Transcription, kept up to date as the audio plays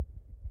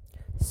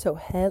So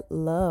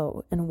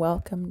hello and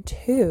welcome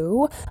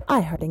to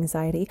I Heart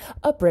Anxiety,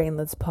 a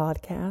Brainlets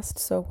podcast.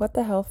 So what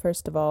the hell,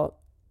 first of all,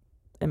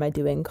 am I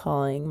doing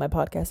calling my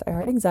podcast I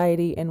Heart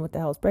Anxiety, and what the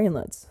hell is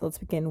Brainlets? Let's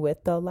begin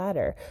with the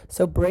latter.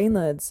 So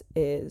Brainlets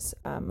is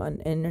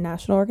an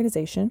international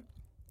organization.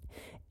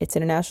 It's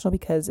international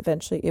because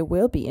eventually it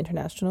will be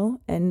international,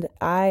 and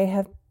I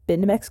have been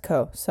to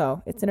Mexico,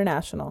 so it's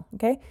international,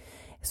 okay?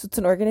 So it's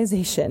an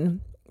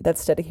organization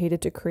that's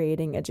dedicated to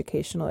creating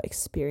educational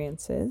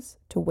experiences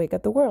to wake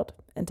up the world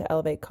and to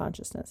elevate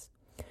consciousness.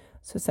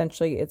 So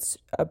essentially, it's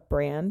a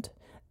brand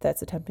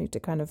that's attempting to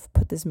kind of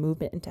put this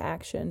movement into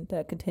action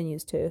that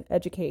continues to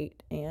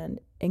educate and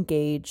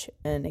engage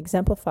and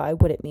exemplify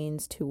what it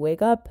means to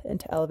wake up and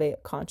to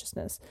elevate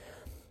consciousness.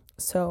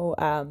 So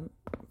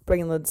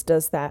Brainlets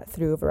does that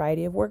through a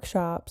variety of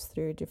workshops,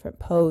 through different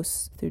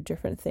posts, through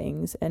different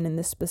things. And in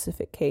this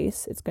specific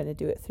case, it's going to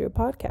do it through a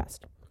podcast.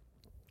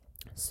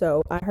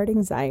 So I Heart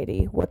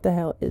Anxiety. What the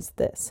hell is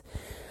this?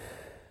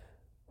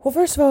 Well,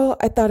 first of all,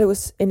 I thought it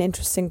was an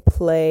interesting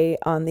play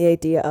on the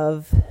idea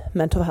of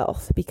mental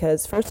health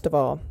because, first of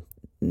all,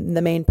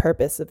 the main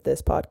purpose of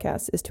this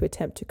podcast is to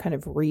attempt to kind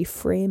of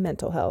reframe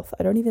mental health.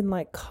 I don't even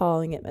like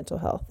calling it mental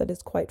health. That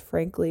is quite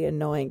frankly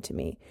annoying to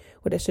me.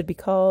 What it should be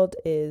called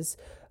is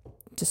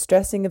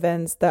distressing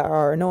events that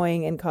are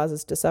annoying and cause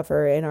us to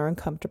suffer and are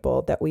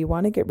uncomfortable that we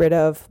want to get rid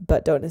of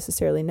but don't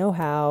necessarily know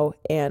how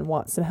and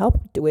want some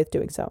help with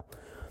doing so.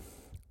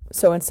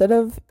 So instead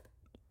of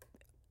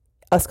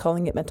us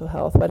calling it mental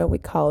health, why don't we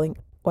call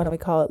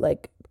it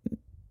like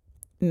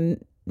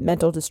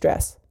mental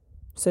distress?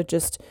 So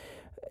just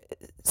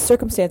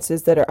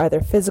circumstances that are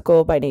either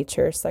physical by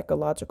nature,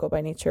 psychological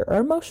by nature, or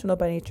emotional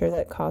by nature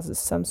that causes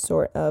some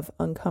sort of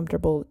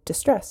uncomfortable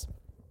distress.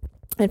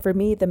 And for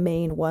me, the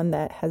main one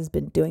that has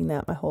been doing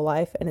that my whole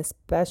life, and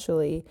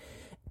especially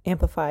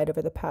amplified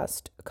over the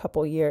past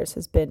couple years,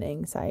 has been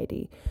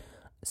anxiety.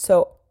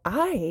 So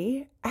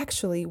I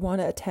actually want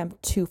to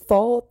attempt to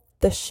fall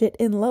the shit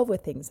in love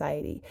with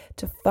anxiety,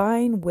 to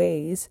find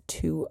ways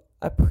to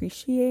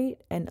appreciate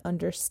and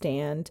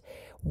understand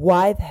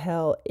why the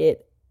hell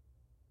it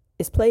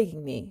is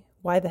plaguing me,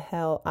 why the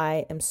hell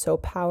I am so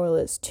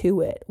powerless to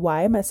it.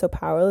 Why am I so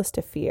powerless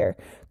to fear?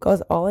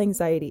 Because all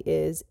anxiety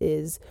is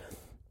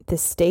the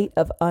state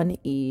of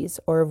unease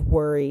or of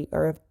worry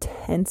or of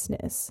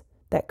tenseness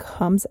that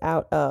comes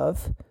out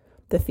of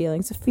the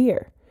feelings of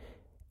fear.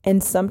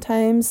 And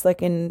sometimes,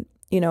 like in,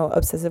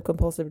 obsessive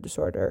compulsive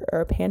disorder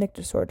or a panic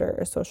disorder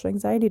or social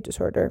anxiety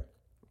disorder,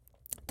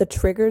 the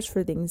triggers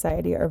for the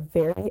anxiety are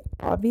very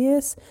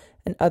obvious.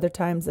 And other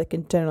times, like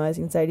in generalized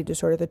anxiety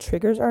disorder, the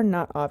triggers are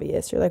not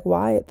obvious. You're like,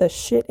 why the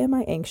shit am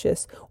I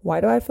anxious? Why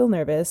do I feel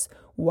nervous?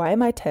 Why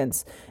am I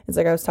tense? It's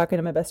like I was talking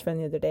to my best friend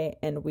the other day,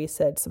 and we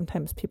said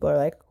sometimes people are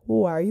like,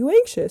 why are you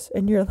anxious?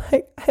 And you're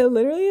like, I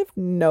literally have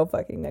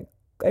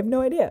I have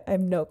no idea. I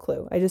have no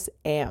clue. I just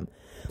am.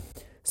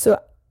 So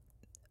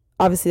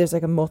obviously there's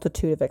like a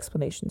multitude of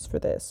explanations for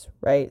this,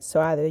 right? So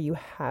either you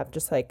have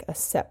just like a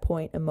set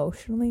point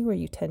emotionally where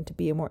you tend to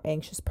be a more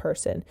anxious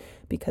person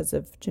because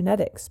of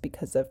genetics,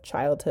 because of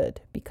childhood,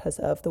 because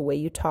of the way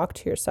you talk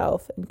to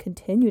yourself and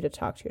continue to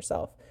talk to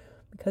yourself,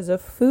 because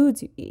of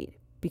foods you eat,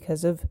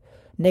 because of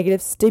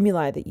negative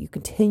stimuli that you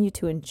continue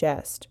to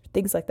ingest,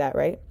 things like that,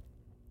 right?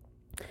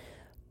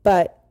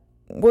 But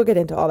we'll get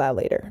into all that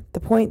later. The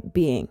point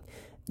being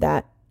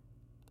that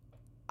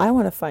I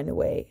want to find a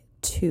way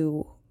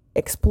to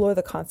explore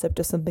the concept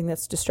of something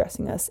that's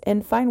distressing us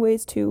and find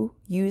ways to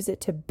use it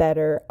to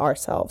better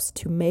ourselves,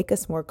 to make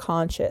us more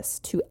conscious,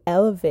 to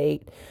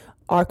elevate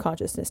our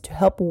consciousness, to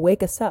help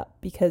wake us up.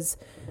 Because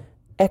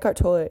Eckhart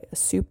Tolle, a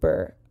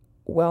super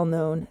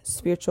well-known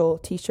spiritual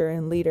teacher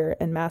and leader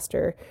and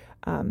master,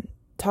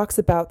 talks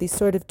about these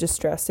sort of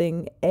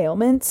distressing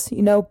ailments,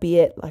 be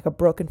it like a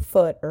broken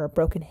foot or a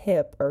broken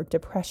hip or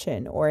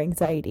depression or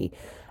anxiety,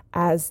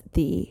 as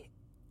the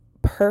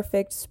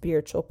perfect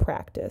spiritual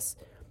practice,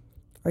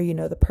 or,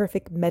 the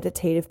perfect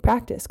meditative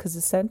practice. Because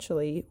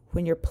essentially,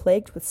 when you're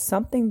plagued with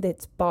something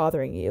that's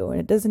bothering you, and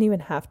it doesn't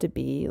even have to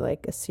be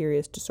like a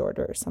serious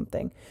disorder or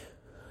something,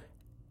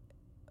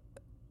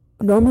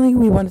 normally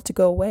we want it to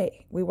go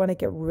away. We want to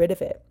get rid of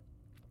it.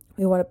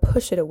 We want to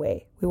push it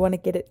away. We want to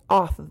get it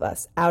off of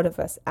us, out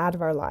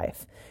of our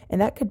life. And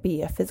that could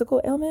be a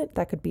physical ailment.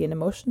 That could be an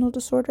emotional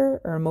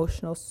disorder or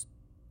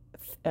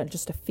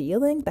just a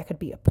feeling. That could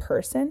be a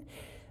person.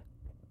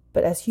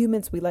 But as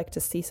humans, we like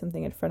to see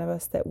something in front of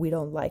us that we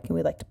don't like, and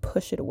we like to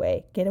push it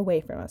away, get away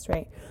from us,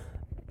 right?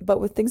 But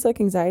with things like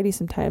anxiety,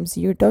 sometimes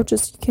you can't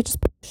just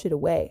push it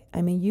away.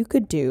 I mean, you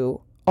could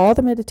do all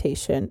the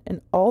meditation and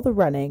all the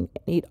running,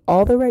 and eat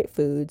all the right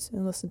foods,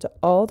 and listen to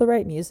all the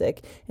right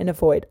music, and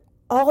avoid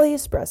all the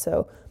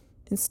espresso,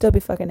 and still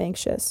be fucking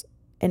anxious.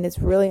 And it's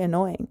really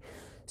annoying.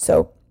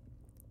 So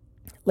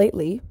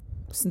lately,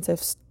 since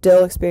I've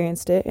still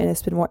experienced it and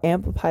it's been more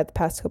amplified the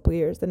past couple of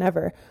years than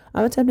ever,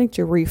 I'm attempting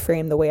to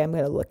reframe the way I'm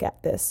going to look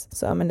at this.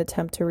 So I'm going to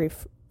attempt to,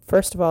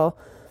 first of all,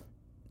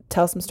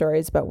 tell some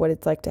stories about what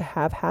it's like to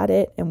have had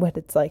it and what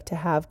it's like to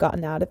have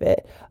gotten out of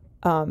it,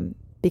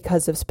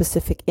 because of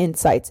specific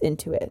insights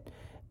into it.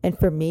 And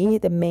for me,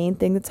 the main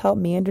thing that's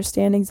helped me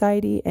understand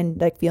anxiety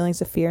and like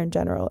feelings of fear in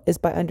general is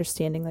by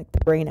understanding like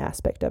the brain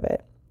aspect of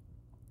it.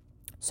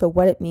 So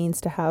what it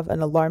means to have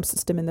an alarm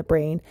system in the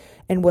brain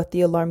and what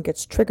the alarm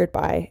gets triggered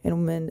by.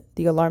 And when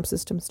the alarm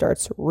system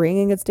starts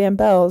ringing its damn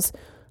bells,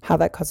 how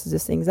that causes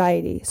this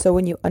anxiety. So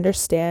when you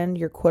understand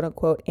your quote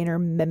unquote inner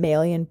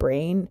mammalian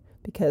brain,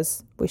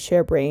 because we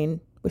share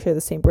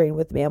the same brain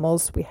with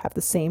mammals, we have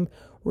the same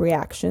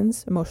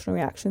reactions, emotional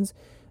reactions,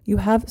 you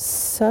have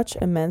such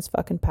immense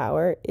fucking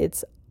power.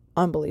 It's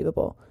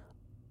unbelievable.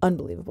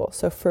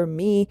 So for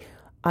me,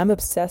 I'm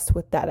obsessed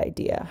with that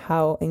idea,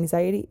 how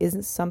anxiety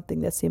isn't something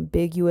that's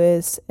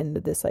ambiguous and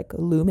this like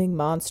looming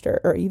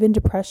monster, or even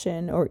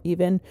depression, or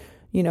even,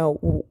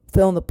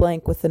 fill in the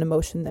blank with an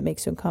emotion that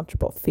makes you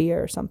uncomfortable,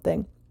 fear or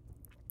something.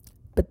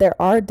 But there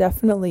are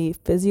definitely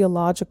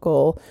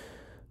physiological,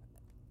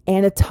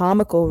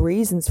 anatomical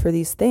reasons for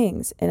these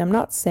things. And I'm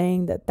not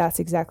saying that that's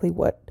exactly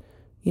what,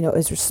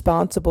 is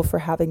responsible for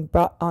having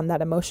brought on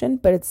that emotion,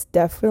 but it's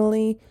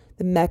definitely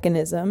the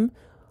mechanism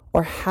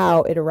or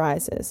how it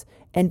arises.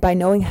 And by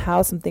knowing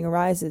how something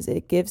arises,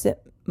 it gives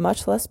it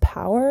much less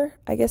power,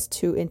 I guess,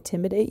 to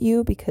intimidate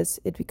you, because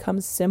it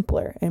becomes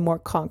simpler and more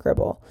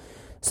conquerable.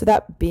 So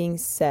that being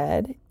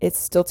said, it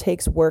still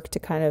takes work to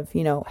kind of,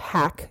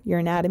 hack your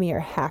anatomy or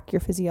hack your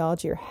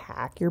physiology or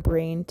hack your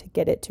brain to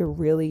get it to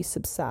really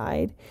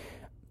subside.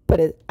 But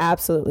it's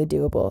absolutely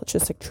doable. It's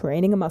just like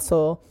training a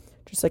muscle,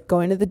 just like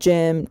going to the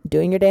gym,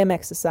 doing your damn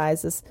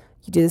exercises.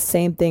 You do the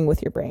same thing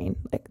with your brain,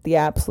 like the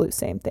absolute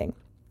same thing.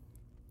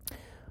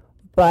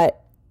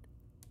 But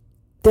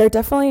there are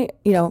definitely,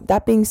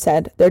 that being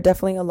said, there are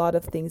definitely a lot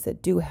of things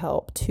that do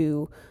help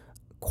to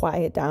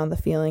quiet down the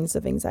feelings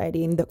of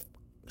anxiety and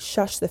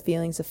shush the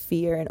feelings of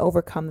fear and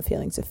overcome the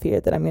feelings of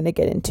fear that I'm going to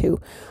get into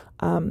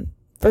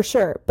for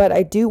sure. But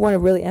I do want to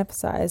really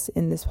emphasize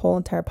in this whole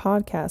entire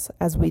podcast,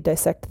 as we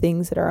dissect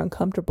things that are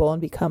uncomfortable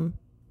and become,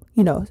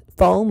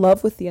 fall in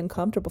love with the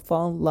uncomfortable,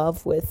 fall in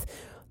love with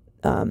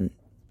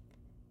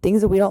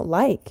things that we don't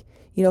like.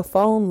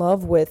 Fall in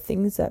love with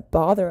things that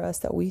bother us,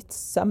 that we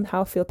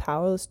somehow feel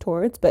powerless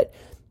towards. But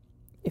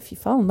if you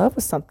fall in love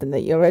with something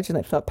that you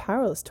originally felt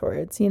powerless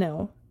towards, you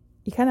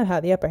kind of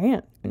have the upper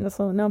hand. You know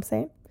what I'm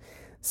saying?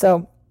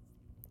 So,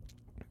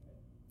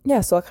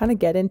 yeah, so I'll kind of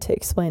get into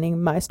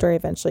explaining my story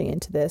eventually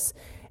into this.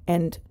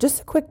 And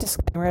just a quick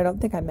disclaimer, I don't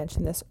think I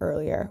mentioned this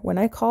earlier. When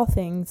I call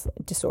things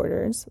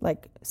disorders,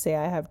 like say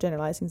I have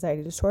generalized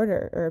anxiety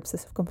disorder or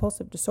obsessive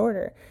compulsive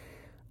disorder,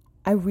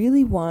 I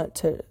really want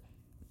to,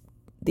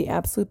 the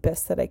absolute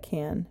best that I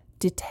can,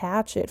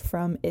 detach it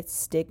from its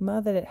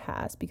stigma that it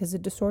has, because a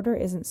disorder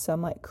isn't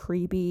some like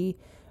creepy,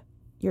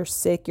 you're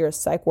sick, you're a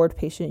psych ward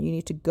patient, you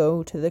need to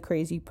go to the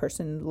crazy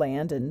person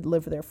land and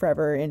live there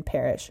forever and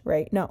perish,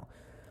 right? No.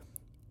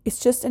 It's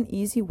just an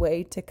easy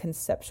way to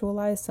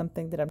conceptualize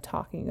something that I'm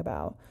talking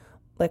about.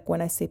 Like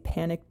when I say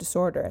panic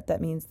disorder,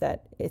 that means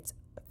that it's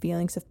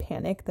feelings of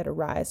panic that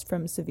arise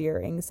from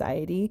severe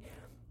anxiety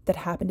that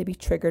happen to be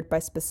triggered by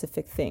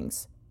specific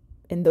things.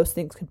 And those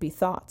things could be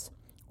thoughts.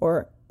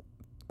 Or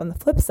on the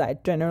flip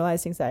side,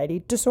 generalized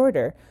anxiety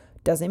disorder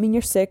doesn't mean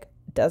you're sick,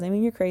 doesn't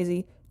mean you're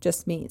crazy,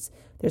 just means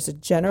there's a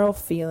general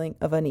feeling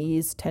of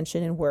unease,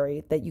 tension, and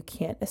worry that you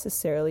can't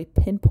necessarily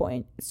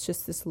pinpoint. It's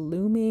just this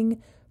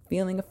looming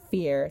feeling of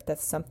fear that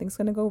something's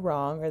going to go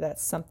wrong or that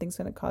something's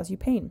going to cause you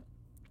pain.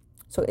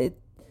 So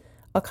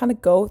I'll kind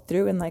of go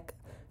through and like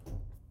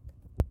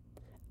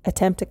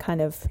attempt to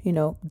kind of,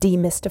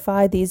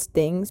 demystify these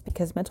things,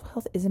 because mental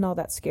health isn't all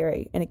that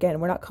scary. And again,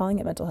 we're not calling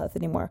it mental health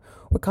anymore.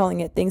 We're calling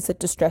it things that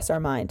distress our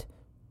mind,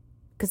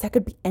 because that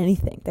could be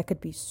anything. That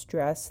could be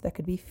stress. That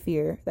could be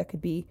fear. That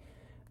could be,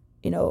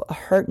 a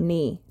hurt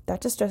knee.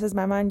 That distresses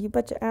my mind. You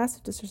bet your ass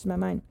it distresses my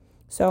mind.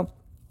 So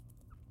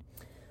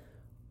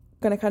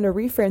going to kind of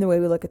reframe the way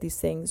we look at these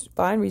things,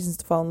 find reasons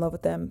to fall in love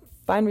with them,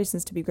 find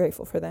reasons to be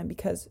grateful for them.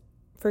 Because,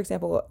 for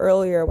example,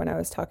 earlier when I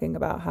was talking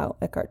about how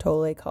Eckhart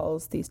Tolle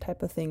calls these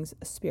type of things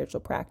a spiritual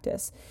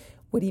practice,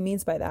 what he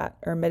means by that,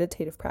 or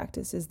meditative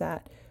practice, is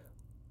that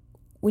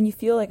when you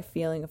feel like a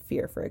feeling of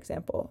fear, for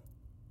example,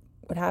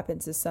 what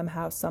happens is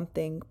somehow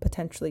something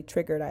potentially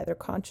triggered, either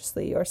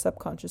consciously or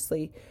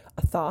subconsciously,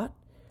 a thought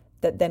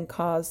that then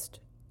caused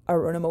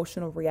an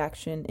emotional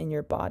reaction in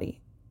your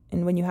body.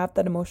 And when you have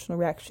that emotional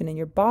reaction in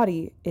your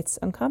body, it's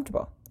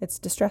uncomfortable. It's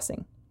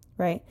distressing,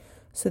 right?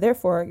 So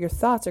therefore, your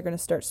thoughts are going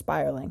to start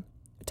spiraling,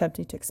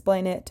 attempting to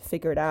explain it, to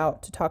figure it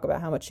out, to talk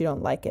about how much you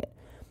don't like it.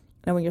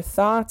 And when your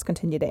thoughts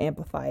continue to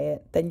amplify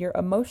it, then your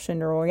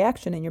emotion or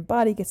reaction in your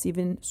body gets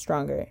even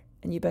stronger.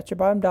 And you bet your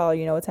bottom dollar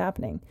you know what's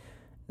happening.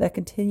 That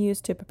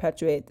continues to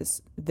perpetuate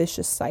this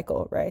vicious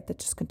cycle, right? That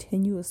just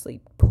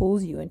continuously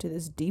pulls you into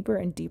this deeper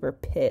and deeper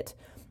pit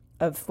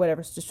of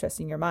whatever's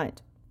distressing your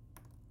mind.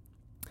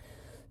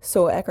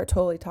 So Eckhart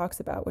Tolle talks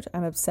about, which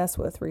I'm obsessed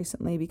with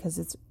recently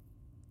because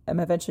I'm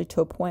eventually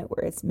to a point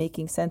where it's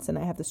making sense and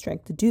I have the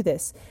strength to do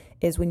this,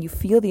 is when you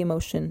feel the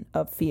emotion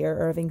of fear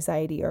or of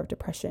anxiety or of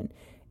depression,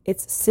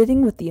 it's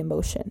sitting with the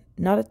emotion,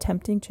 not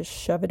attempting to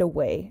shove it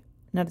away,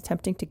 not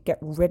attempting to get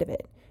rid of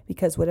it.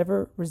 because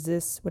whatever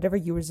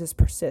you resist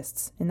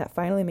persists. And that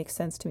finally makes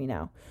sense to me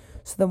now.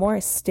 So the more I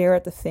stare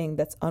at the thing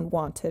that's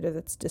unwanted or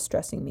that's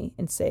distressing me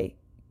and say,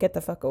 get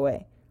the fuck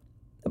away,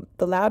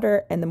 the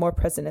louder and the more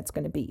present it's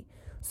going to be.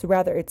 So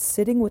rather it's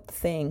sitting with the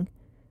thing,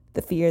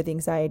 the fear, the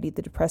anxiety,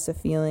 the depressive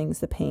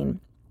feelings, the pain,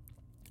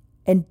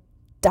 and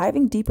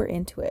diving deeper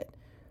into it,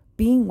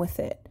 being with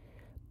it.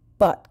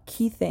 But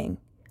key thing,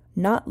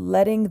 not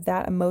letting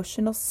that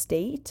emotional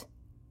state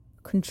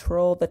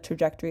control the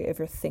trajectory of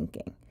your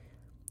thinking.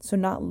 So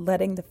not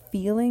letting the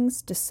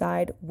feelings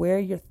decide where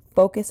your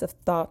focus of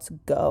thoughts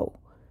go.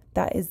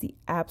 That is the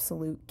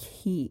absolute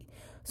key.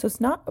 So it's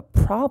not a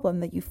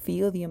problem that you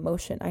feel the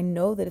emotion. I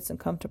know that it's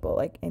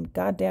uncomfortable. And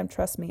goddamn,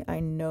 trust me,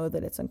 I know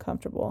that it's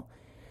uncomfortable.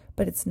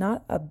 But it's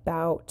not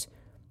about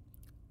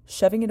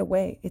shoving it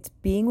away. It's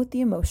being with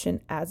the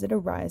emotion as it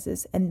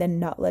arises and then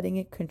not letting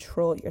it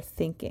control your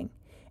thinking.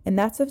 And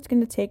that's what's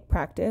going to take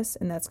practice,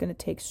 and that's going to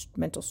take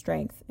mental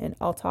strength. And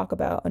I'll talk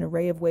about an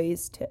array of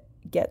ways to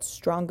get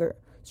strong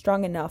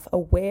enough,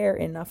 aware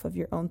enough of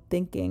your own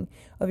thinking,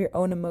 of your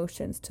own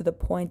emotions, to the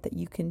point that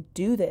you can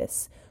do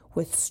this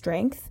with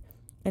strength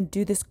and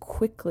do this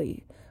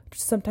quickly.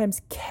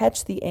 Sometimes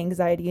catch the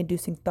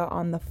anxiety-inducing thought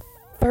on the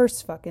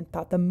first fucking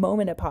thought, the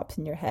moment it pops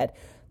in your head.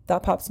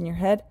 Thought pops in your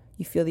head,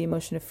 you feel the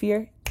emotion of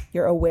fear,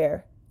 you're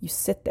aware. You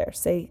sit there,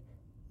 say,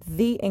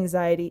 the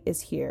anxiety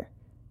is here.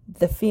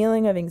 The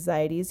feeling of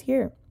anxiety is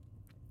here.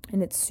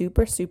 And it's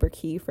super, super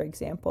key, for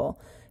example,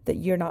 that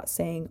you're not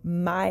saying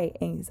my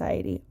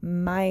anxiety,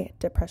 my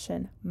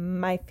depression,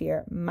 my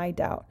fear, my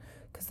doubt.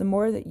 Because the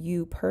more that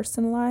you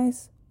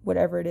personalize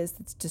whatever it is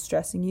that's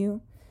distressing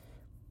you,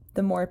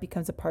 the more it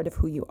becomes a part of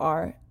who you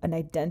are, an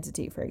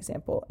identity, for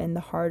example, and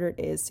the harder it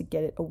is to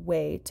get it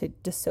away, to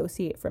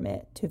dissociate from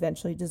it, to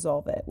eventually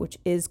dissolve it, which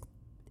is,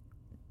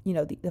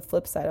 the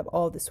flip side of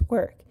all this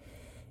work,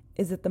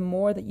 is that the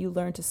more that you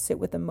learn to sit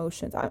with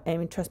emotions, I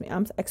mean, trust me,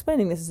 I'm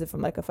explaining this as if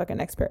I'm like a fucking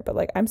expert,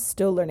 but I'm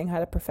still learning how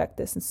to perfect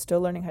this and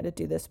still learning how to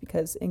do this,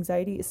 because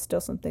anxiety is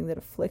still something that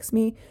afflicts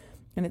me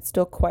and it's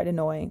still quite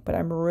annoying, but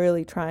I'm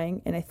really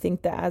trying. And I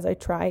think that as I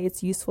try,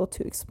 it's useful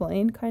to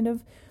explain kind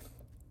of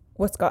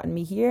what's gotten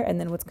me here and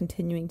then what's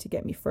continuing to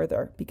get me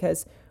further.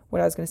 Because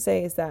what I was going to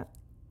say is that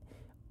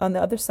on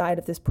the other side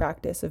of this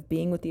practice of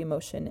being with the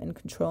emotion and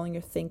controlling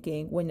your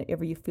thinking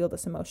whenever you feel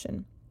this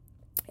emotion,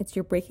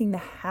 you're breaking the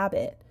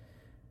habit.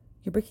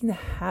 You're breaking the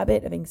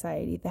habit of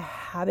anxiety, the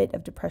habit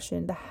of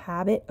depression, the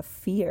habit of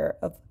fear,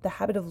 the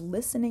habit of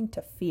listening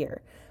to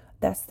fear.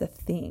 That's the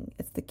thing.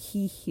 It's the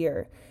key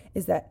here,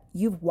 is that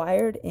you've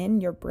wired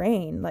in your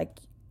brain,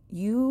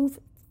 you've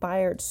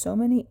fired so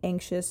many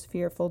anxious,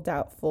 fearful,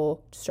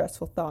 doubtful,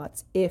 stressful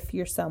thoughts, if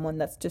you're someone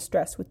that's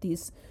distressed with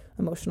these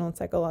emotional and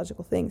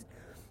psychological things,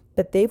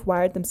 that they've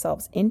wired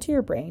themselves into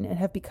your brain and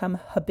have become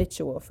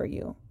habitual for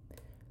you.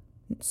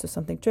 So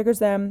something triggers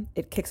them,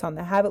 it kicks on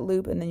the habit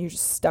loop, and then you're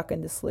just stuck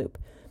in this loop.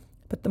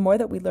 But the more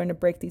that we learn to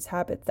break these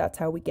habits, that's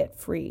how we get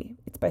free.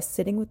 It's by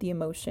sitting with the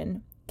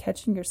emotion,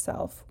 catching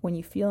yourself when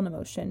you feel an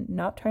emotion,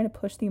 not trying to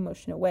push the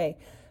emotion away,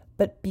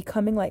 but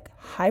becoming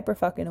hyper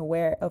fucking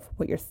aware of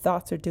what your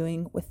thoughts are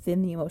doing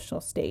within the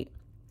emotional state.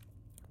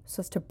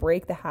 So it's to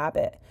break the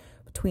habit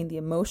between the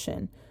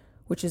emotion,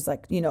 which is a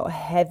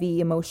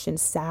heavy emotion,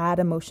 sad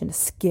emotion, a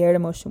scared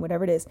emotion,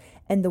 whatever it is,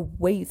 and the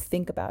way you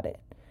think about it.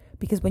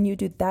 Because when you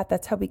do that,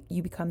 that's how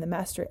you become the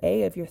master,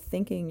 A, of your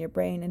thinking, your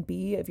brain, and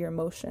B, of your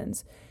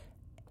emotions.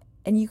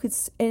 And you could,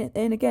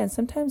 and again,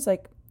 sometimes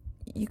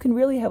you can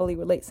really heavily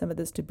relate some of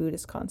this to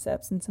Buddhist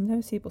concepts. And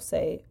sometimes people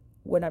say,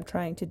 when I'm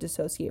trying to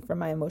dissociate from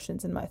my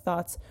emotions and my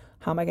thoughts,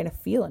 how am I going to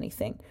feel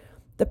anything?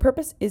 The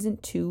purpose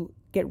isn't to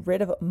get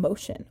rid of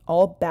emotion,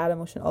 all bad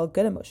emotion, all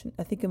good emotion.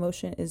 I think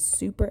emotion is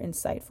super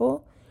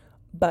insightful,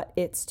 but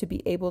it's to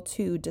be able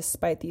to,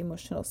 despite the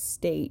emotional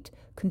state,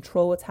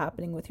 control what's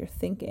happening with your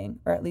thinking,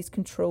 or at least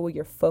control where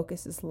your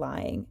focus is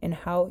lying and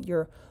how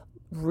you're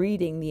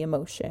reading the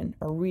emotion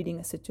or reading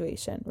a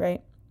situation,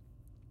 right?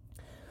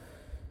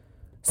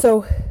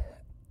 So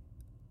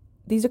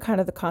these are kind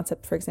of the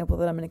concepts, for example,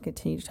 that I'm going to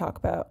continue to talk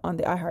about on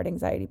the I Heart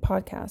Anxiety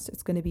podcast.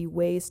 It's going to be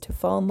ways to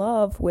fall in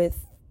love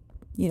with,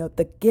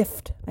 the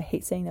gift. I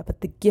hate saying that,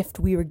 but the gift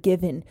we were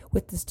given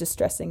with this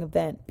distressing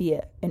event, be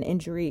it an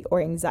injury or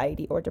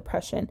anxiety or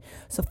depression.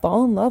 So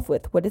fall in love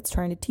with what it's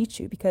trying to teach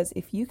you, because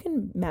if you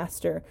can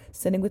master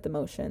sitting with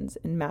emotions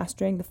and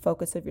mastering the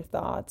focus of your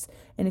thoughts,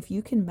 and if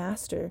you can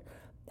master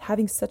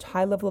having such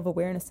high level of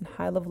awareness and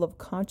high level of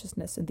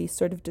consciousness in these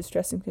sort of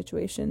distressing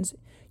situations,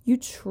 you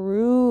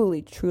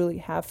truly, truly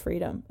have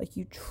freedom.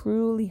 You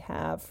truly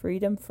have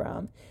freedom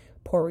from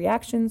poor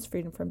reactions,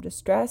 freedom from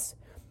distress,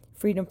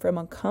 freedom from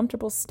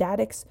uncomfortable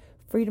statics,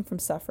 freedom from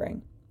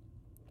suffering.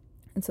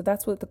 And so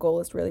that's what the goal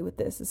is really with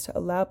this, is to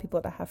allow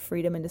people to have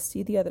freedom and to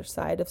see the other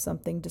side of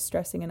something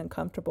distressing and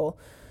uncomfortable,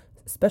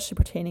 especially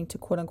pertaining to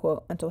quote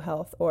unquote mental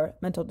health or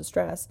mental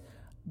distress,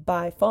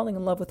 by falling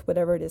in love with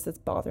whatever it is that's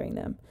bothering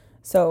them.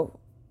 So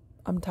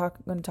I'm going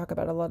to talk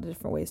about a lot of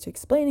different ways to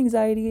explain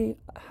anxiety,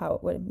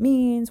 what it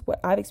means, what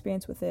I've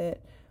experienced with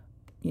it,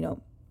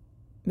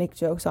 make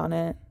jokes on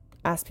it,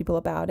 ask people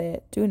about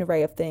it, do an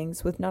array of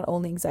things with not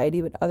only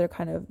anxiety, but other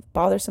kind of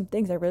bothersome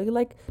things. I really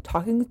like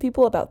talking with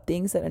people about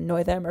things that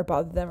annoy them or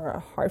bother them or are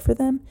hard for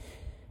them,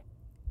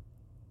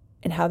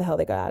 and how the hell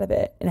they got out of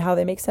it, and how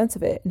they make sense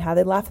of it, and how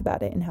they laugh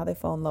about it, and how they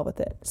fall in love with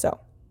it. So,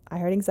 I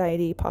Heart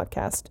Anxiety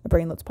podcast, a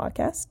Brainloads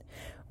podcast,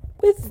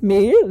 with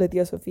me,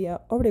 Lydia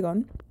Sofia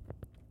Obregon.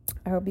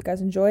 I hope you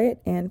guys enjoy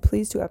it, and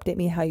please do update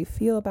me how you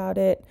feel about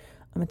it.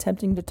 I'm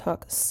attempting to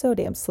talk so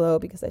damn slow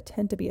because I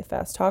tend to be a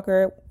fast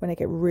talker. When I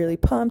get really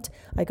pumped,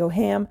 I go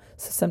ham.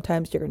 So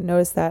sometimes you're going to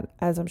notice that,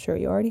 as I'm sure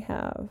you already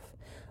have.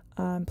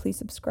 Please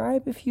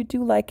subscribe if you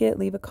do like it.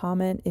 Leave a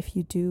comment if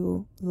you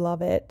do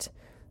love it.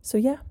 So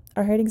yeah,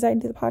 Our Heart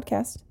Anxiety, the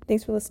podcast.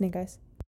 Thanks for listening, guys.